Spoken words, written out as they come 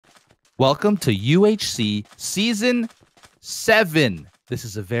Welcome to UHC Season 7. This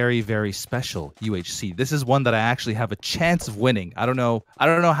is a very, very special UHC. This is one that I actually have a chance of winning. I don't know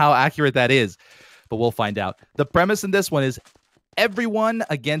how accurate that is, but we'll find out. The premise in this one is everyone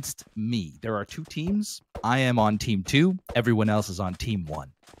against me. There are 2 teams. I am on team 2. Everyone else is on team 1.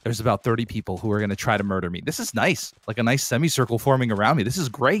 There's about 30 people who are going to try to murder me. This is nice. Like a nice semicircle forming around me. This is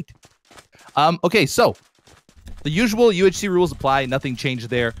great. Okay, so the usual UHC rules apply. Nothing changed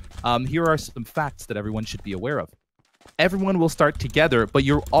there. Here are some facts that everyone should be aware of. Everyone will start together, but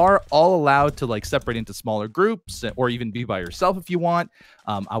you are all allowed to like separate into smaller groups or even be by yourself if you want.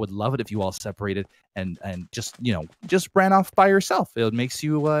 I would love it if you all separated and just, just ran off by yourself. It makes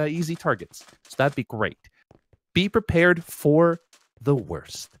you easy targets. So that'd be great. Be prepared for the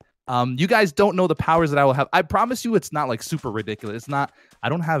worst. You guys don't know the powers that I will have. I promise you it's not like super ridiculous. It's not. I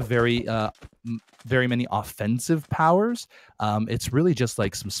don't have very many offensive powers. It's really just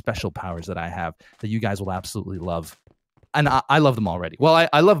like some special powers that I have that you guys will absolutely love. And I love them already. Well,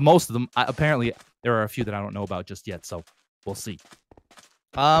 I love most of them. Apparently, there are a few that I don't know about just yet, so we'll see.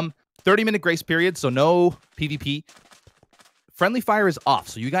 30-minute grace period, so no PvP. Friendly fire is off,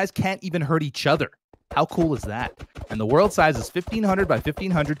 so you guys can't even hurt each other. How cool is that? And the world size is 1,500 by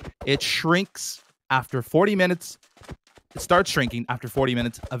 1,500. It shrinks after 40 minutes. It starts shrinking after 40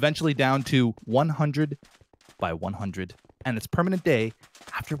 minutes, eventually down to 100 by 100. And it's permanent day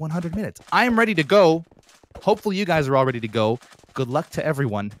after 100 minutes. I am ready to go. Hopefully you guys are all ready to go. Good luck to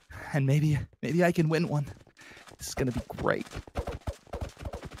everyone. And maybe I can win one. This is going to be great.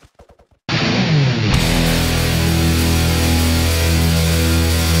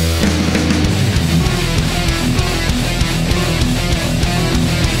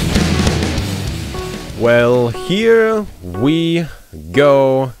 Well, here we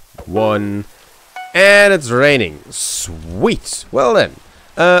go. One. And it's raining. Sweet. Well then.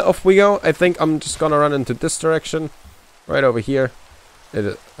 Off we go. I think I'm just gonna run into this direction. Right over here.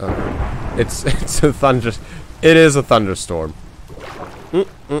 It's a thunder. It is a thunderstorm.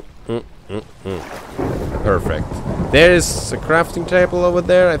 Perfect. There is a crafting table over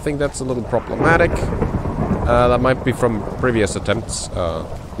there. I think that's a little problematic. That might be from previous attempts.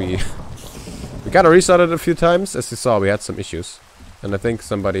 We gotta restart it a few times. As you saw, we had some issues. And I think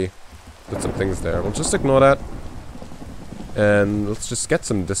somebody did some things there. We'll just ignore that. And let's just get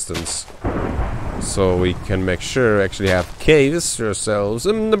some distance. So we can make sure we actually have caves ourselves.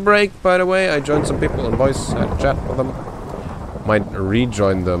 In the break, by the way, I joined some people in voice. I had a chat with them. Might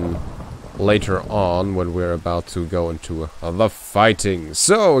rejoin them later on when we're about to go into the fighting.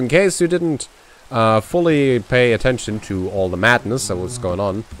 So, in case you didn't fully pay attention to all the madness that was going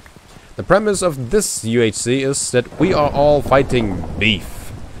on, the premise of this UHC is that we are all fighting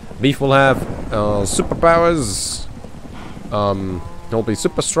Beef. Beef will have superpowers. He'll be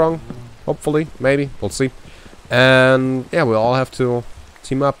super strong. Hopefully, maybe. We'll see. And yeah, we'll all have to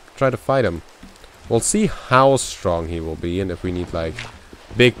team up, try to fight him. We'll see how strong he will be and if we need like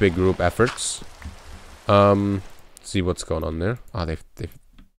big group efforts. See what's going on there. Oh, they've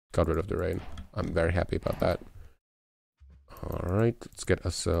got rid of the rain. I'm very happy about that. Alright, let's get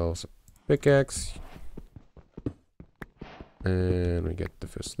ourselves a pickaxe. And we get the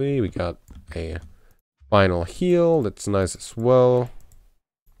first three. We got a final heal. That's nice as well.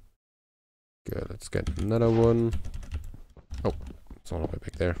 Good, let's get another one. Oh, it's all the way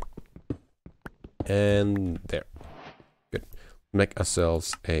back there. And there. Good. Make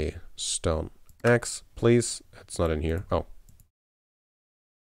ourselves a stone axe, please. It's not in here. Oh.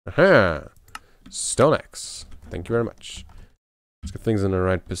 Aha! Stone axe. Thank you very much. Let's get things in the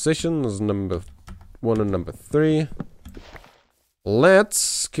right position. This is number 1 and number 3.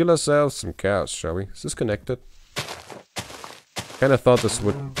 Let's kill ourselves some cows, shall we? Is this connected? Kinda thought this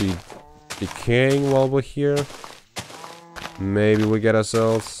would be decaying while we're here. Maybe we get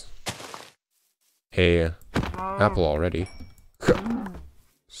ourselves a apple already.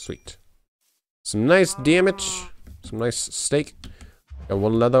 Sweet. Some nice damage. Some nice steak. Got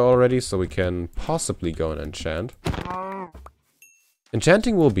 1 leather already, so we can possibly go and enchant.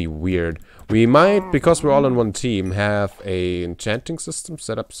 Enchanting will be weird. We might, because we're all in one team, have a enchanting system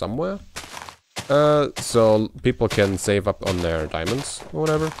set up somewhere. So people can save up on their diamonds or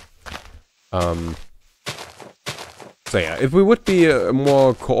whatever. So yeah, if we would be a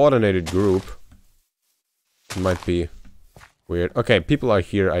more coordinated group, it might be weird. Okay, people are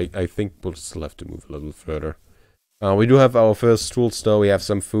here. I think we'll still have to move a little further. We do have our first tools though. We have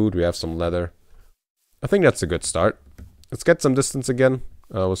some food, we have some leather. I think that's a good start. Let's get some distance again.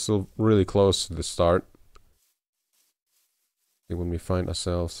 We're still really close to the start. When we find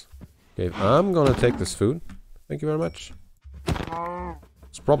ourselves. Okay, I'm gonna take this food. Thank you very much.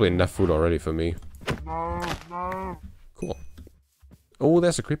 It's probably enough food already for me. Cool. Oh,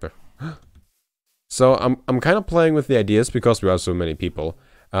 there's a creeper. So I'm kind of playing with the ideas because we are so many people.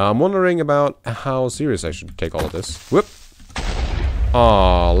 I'm wondering about how serious I should take all of this. Whoop!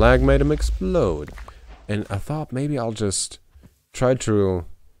 Aw, lag made him explode. And I thought maybe I'll just try to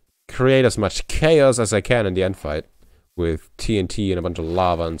create as much chaos as I can in the end fight. With TNT and a bunch of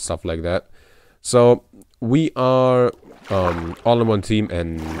lava and stuff like that. So, we are all in one team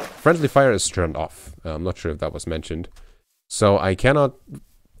and friendly fire is turned off. I'm not sure if that was mentioned. So, I cannot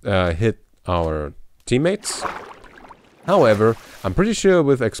hit our teammates. However, I'm pretty sure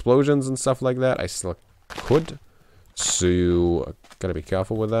with explosions and stuff like that, I still could. So, gotta be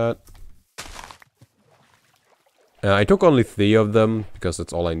careful with that. I took only 3 of them, because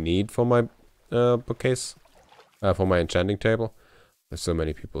that's all I need for my bookcase. For my enchanting table. There's so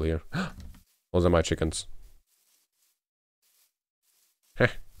many people here. Those are my chickens. Heh.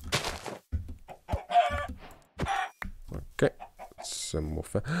 Okay. Some more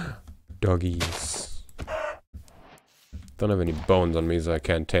doggies. Don't have any bones on me, so I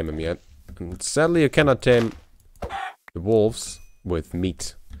can't tame them yet. And sadly, I cannot tame the wolves with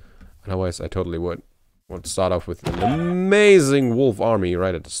meat. Otherwise, I totally would. Would start off with an amazing wolf army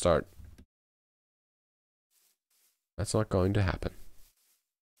right at the start. That's not going to happen.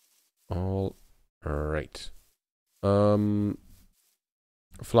 All right.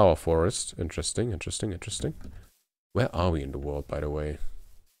 Flower forest. Interesting, interesting, interesting. Where are we in the world, by the way?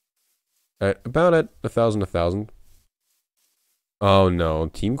 About at 1,000. Oh no,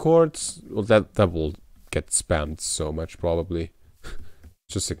 team courts? Well, that will get spammed so much, probably.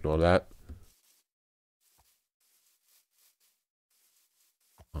 Just ignore that.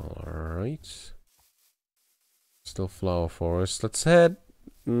 Alright. Still flower forest. Let's head.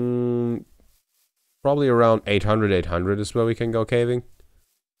 Probably around 800 is where we can go caving.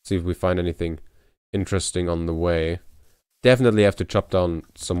 See if we find anything interesting on the way. Definitely have to chop down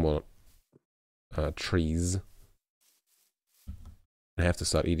some more trees. I have to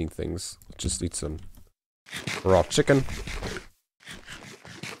start eating things. Just eat some raw chicken.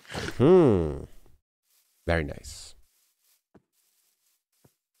 Very nice.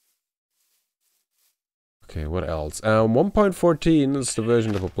 Okay, what else? 1.14 is the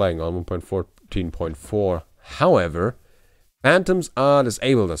version that we're playing on, 1.14.4. However, phantoms are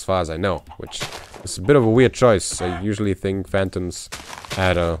disabled as far as I know, which is a bit of a weird choice. I usually think phantoms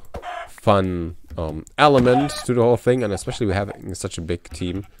add a fun element to the whole thing, and especially with having such a big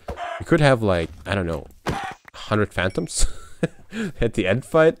team. We could have, like, I don't know, 100 phantoms at the end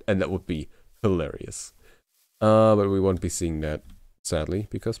fight, and that would be hilarious. But we won't be seeing that. Sadly,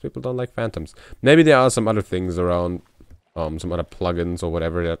 because people don't like phantoms. Maybe there are some other things around, some other plugins or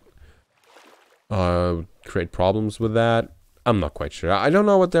whatever that create problems with that. I'm not quite sure. I don't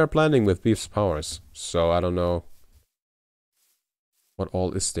know what they're planning with Beef's powers, so I don't know what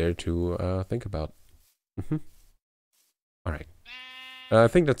all is there to think about. Alright. I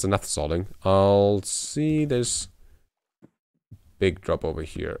think that's enough salting. I'll see there's big drop over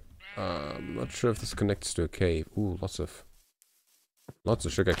here. I'm not sure if this connects to a cave. Ooh, lots of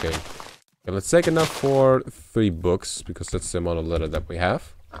sugar cane. Okay, let's take enough for 3 books, because that's the amount of leather that we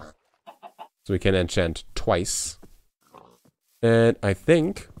have. So we can enchant twice. And I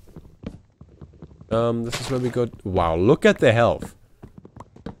think this is where we go. Wow, look at the health.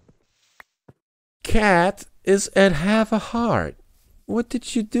 Cat is at half a heart. What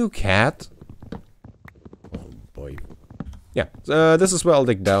did you do, cat? Oh boy. Yeah, this is where I'll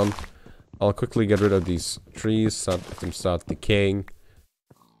dig down. I'll quickly get rid of these trees, let them start decaying.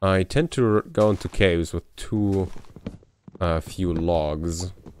 I tend to go into caves with too few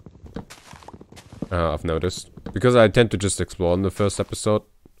logs. I've noticed. Because I tend to just explore in the first episode.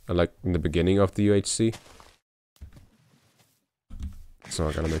 Like in the beginning of the UHC. So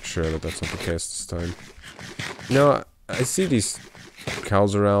I gotta make sure that that's not the case this time. You know, I see these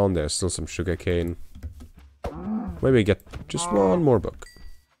cows around. There's still some sugarcane. Maybe get just one more book.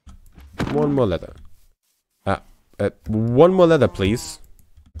 One more leather. One more leather, please.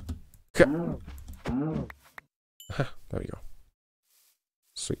 There we go.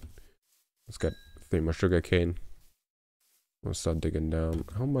 Sweet. Let's get 3 more sugarcane. We'll start digging down.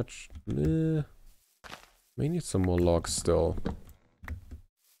 How much? May need some more logs still.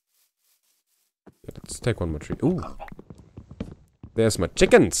 Yeah, let's take 1 more tree. Ooh! There's my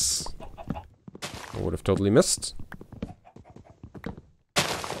chickens! I would have totally missed.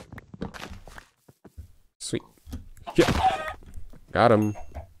 Sweet. Yeah! Got him.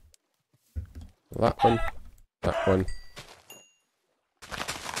 That one. That one.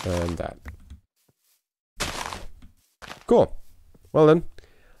 And that. Cool. Well then,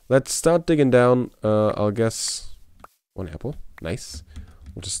 let's start digging down. I'll guess 1 apple. Nice.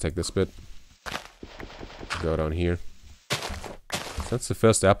 We'll just take this bit. Go down here. That's the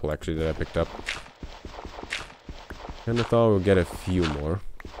first apple actually that I picked up. And I thought we'll get a few more.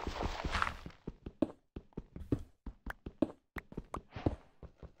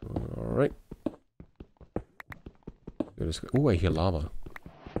 Alright. Ooh, I hear lava.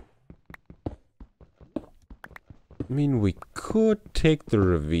 I mean, we could take the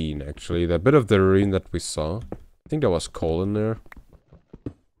ravine, actually. That bit of the ravine that we saw. I think there was coal in there.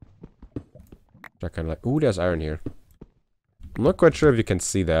 I kind of like... Ooh, there's iron here. I'm not quite sure if you can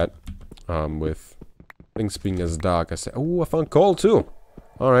see that. With things being as dark as... Ooh, I found coal, too!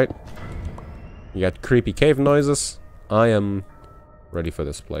 Alright. You got creepy cave noises. I am ready for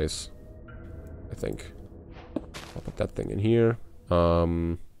this place. I think. I'll put that thing in here.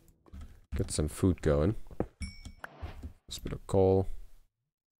 Get some food going. Just a bit of coal.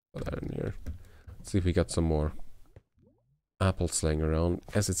 Put that in here. Let's see if we got some more apples laying around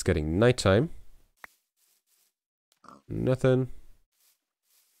as it's getting nighttime. Nothing.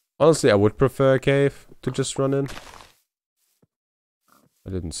 Honestly, I would prefer a cave to just run in. I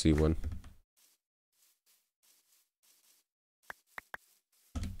didn't see one.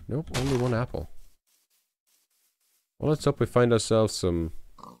 Nope, only 1 apple. Well, let's hope we find ourselves some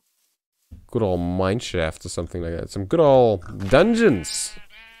good old mine shaft or something like that. Some good old dungeons.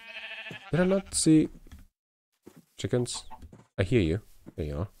 Did I not see chickens? I hear you. There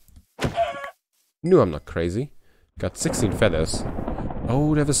you are. No, I'm not crazy. Got 16 feathers.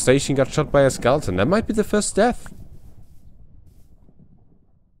 Oh, Devastation got shot by a skeleton. That might be the first death.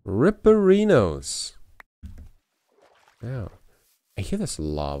 Ripperinos. Yeah. I hear this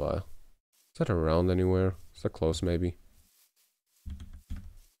lava. Is that around anywhere? Is that close, maybe?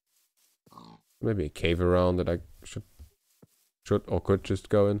 Maybe a cave around that I should or could just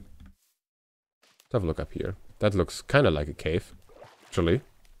go in. Let's have a look up here. That looks kind of like a cave, actually.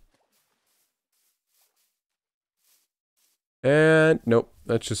 And nope,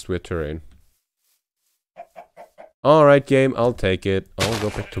 that's just weird terrain. Alright, game, I'll take it. I'll go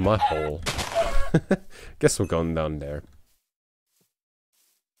back to my hole. Guess we're going down there.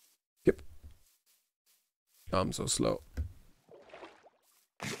 Yep. I'm so slow.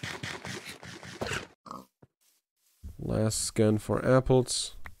 Last scan for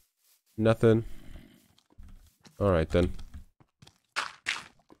apples. Nothing. Alright then.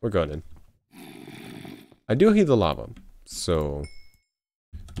 We're going in. I do hear the lava, so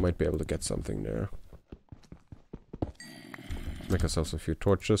might be able to get something there. Make ourselves a few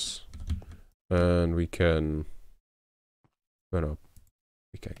torches. And we can... I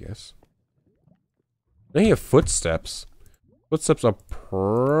guess. I hear footsteps. Footsteps are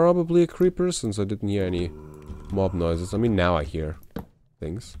probably a creeper, since I didn't hear any mob noises. I mean, now I hear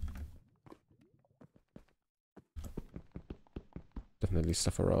things. Definitely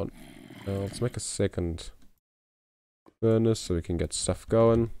stuff around. Let's make a second furnace so we can get stuff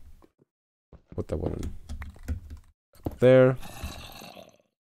going. Put that one in up there.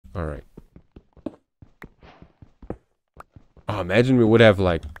 Alright. Oh, imagine we would have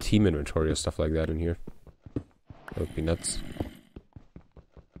like team inventory or stuff like that in here. That would be nuts.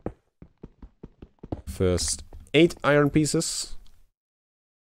 First 8 iron pieces.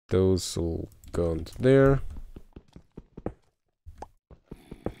 Those will go into there.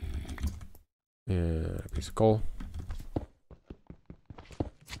 And a piece of coal.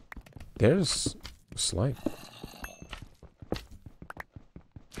 There's slime.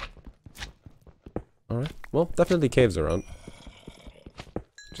 Alright. Well, definitely caves around.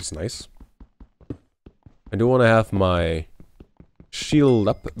 Which is nice. I do want to have my shield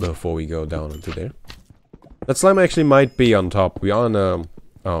up before we go down into there. That slime actually might be on top. We are in a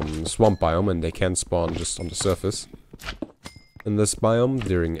swamp biome and they can spawn just on the surface. In this biome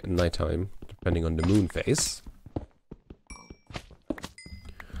during nighttime, depending on the moon phase.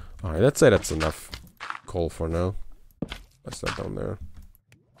 Alright, let's say that's enough coal for now. That's that down there.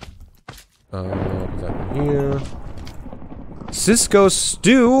 Put that in here.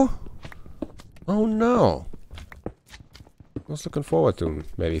 CiscoStu! Oh no! I was looking forward to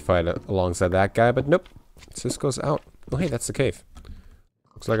maybe fight alongside that guy, but nope. Cisco's out. Oh hey, that's the cave.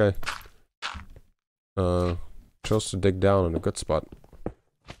 Looks like I chose to dig down in a good spot.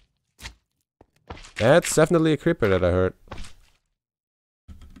 That's definitely a creeper that I heard.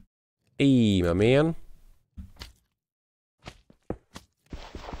 Hey, my man.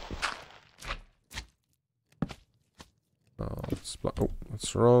 Oh,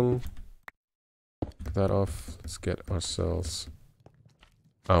 what's wrong? Get that off. Let's get ourselves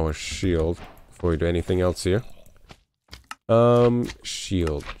our shield before we do anything else here.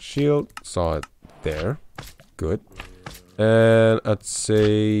 Shield. Shield. Saw it there. Good. And I'd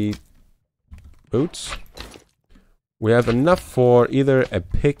say boots. We have enough for either a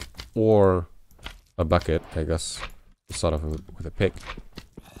pick or a bucket, I guess. Sort of with a pick.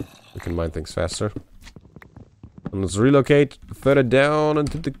 We can mine things faster. And let's relocate further down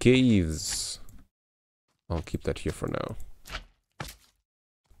into the caves. I'll keep that here for now.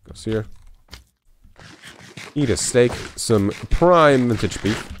 Goes here. Eat a steak, some prime vintage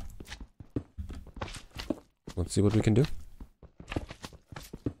beef. Let's see what we can do.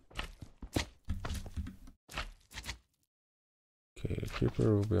 Okay, the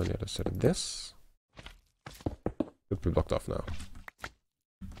creeper will be on the other side of this. Should be blocked off now.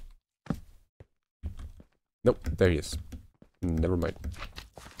 Nope, there he is. Never mind.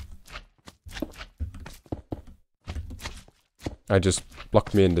 I just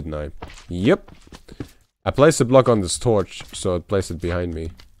blocked me in, didn't I? Yep. I placed a block on this torch, so it placed it behind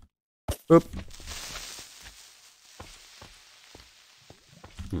me. Oop.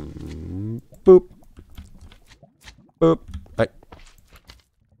 Boop. Boop. Hey.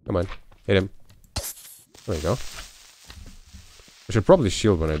 Come on. Hit him. There you go. I should probably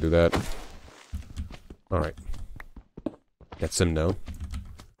shield when I do that. Alright. Get some down.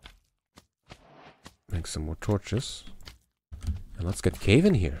 Make some more torches. And let's get cave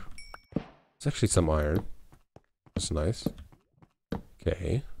in here. There's actually some iron. That's nice.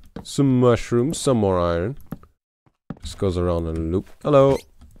 Okay. Some mushrooms, some more iron. Just goes around in a loop. Hello!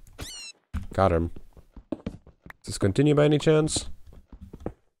 Got him. Does this continue by any chance?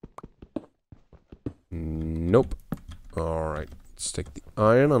 Nope. Alright. Let's take the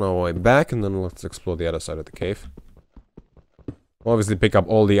iron on our way back and then let's explore the other side of the cave. We'll obviously pick up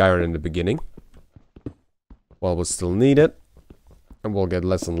all the iron in the beginning. While we still need it. And we'll get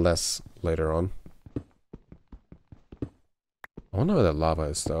less and less later on. I wonder where that lava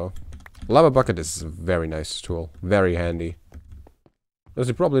is though. Lava bucket is a very nice tool. Very handy. As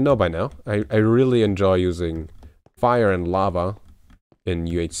you probably know by now, I really enjoy using fire and lava in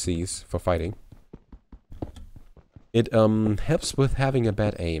UHCs for fighting. It helps with having a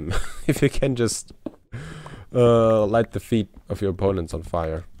bad aim. If you can just light the feet of your opponents on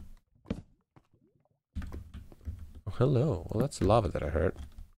fire. Oh, hello. Well, that's lava that I heard.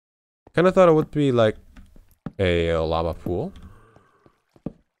 Kinda thought it would be like a lava pool.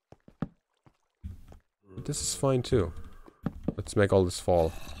 But this is fine too. Let's make all this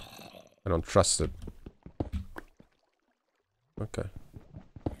fall. I don't trust it. Okay.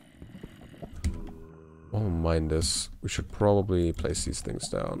 Oh, mind this. We should probably place these things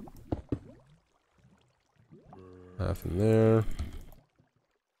down. Half in there.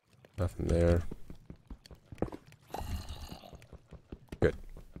 Half in there. Good.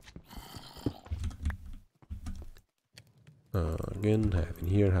 Again, half in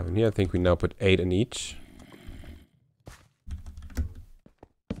here, half in here. I think we now put 8 in each.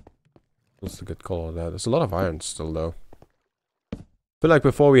 What's a good call on that? There's a lot of iron still, though. I feel like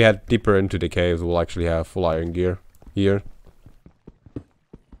before we head deeper into the caves, we'll actually have full iron gear here.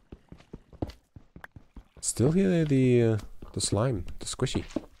 Still here the slime, the squishy.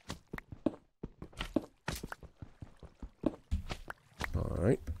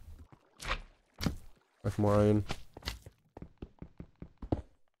 Alright. 5 more iron.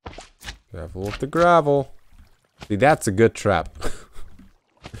 Careful with the gravel. See, that's a good trap.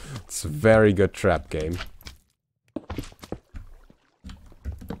 It's a very good trap game.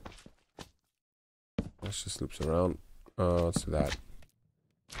 Let's just loops around. Let's do that.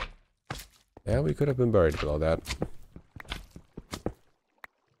 Yeah, we could have been buried with all that.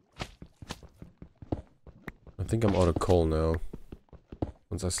 I think I'm out of coal now.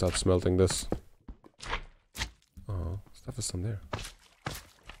 Once I start smelting this. Oh, stuff is still there.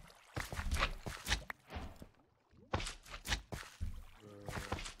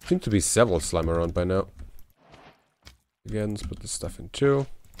 Seem to be several slime around by now. Again, let's put this stuff in too.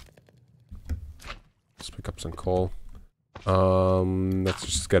 Let's pick up some coal. Let's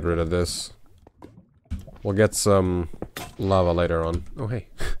just get rid of this. We'll get some lava later on. Oh, hey.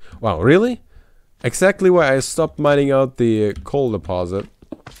 Wow, really? Exactly where I stopped mining out the coal deposit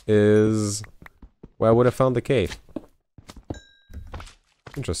is where I would have found the cave.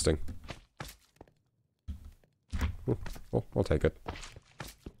 Interesting. Oh, I'll take it.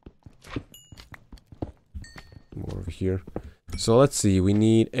 More over here. So let's see, we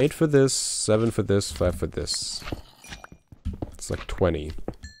need 8 for this, 7 for this, 5 for this. It's like 20.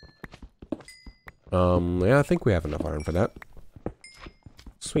 Yeah, I think we have enough iron for that.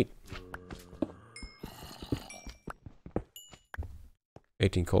 Sweet.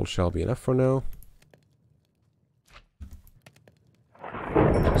 18 coal shall be enough for now.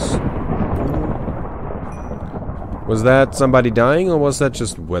 Was that somebody dying, or was that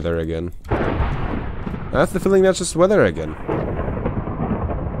just weather again? I have the feeling that's just weather again.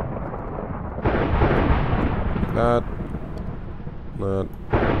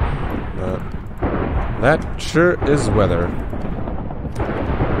 That sure is weather.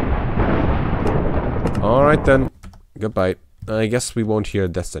 Alright then. Goodbye. I guess we won't hear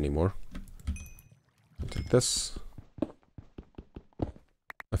deaths anymore. I'll take this.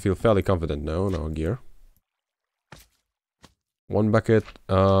 I feel fairly confident now in our gear. 1 bucket.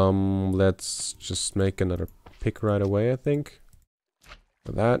 Let's just make another pick right away, I think.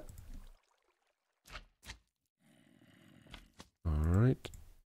 For that. Alright.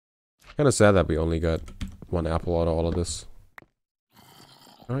 Kinda sad that we only got 1 apple out of all of this.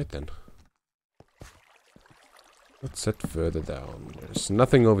 Alright then. Let's set further down. There's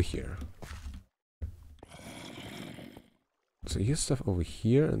nothing over here. So here's stuff over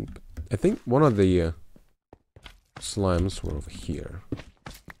here, and I think one of the slimes were over here.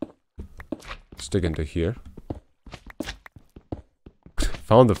 Stick into here.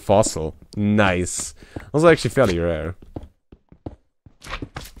 Found a fossil. Nice. That was actually fairly rare. I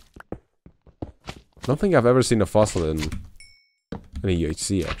don't think I've ever seen a fossil in a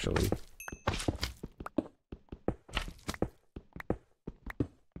UHC, actually.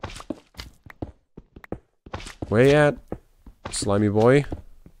 Where you at, slimy boy?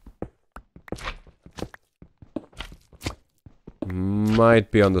 Might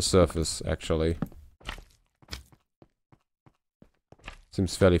be on the surface, actually.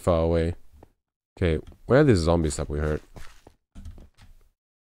 Seems fairly far away. Okay, where are these zombies that we heard?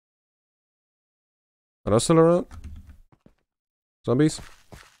 Are those still around? Zombies?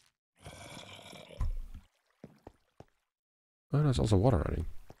 Oh, there's also water running.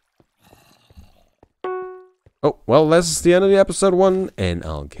 Oh, well, this is the end of the episode 1, and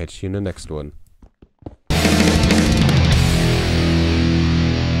I'll catch you in the next one.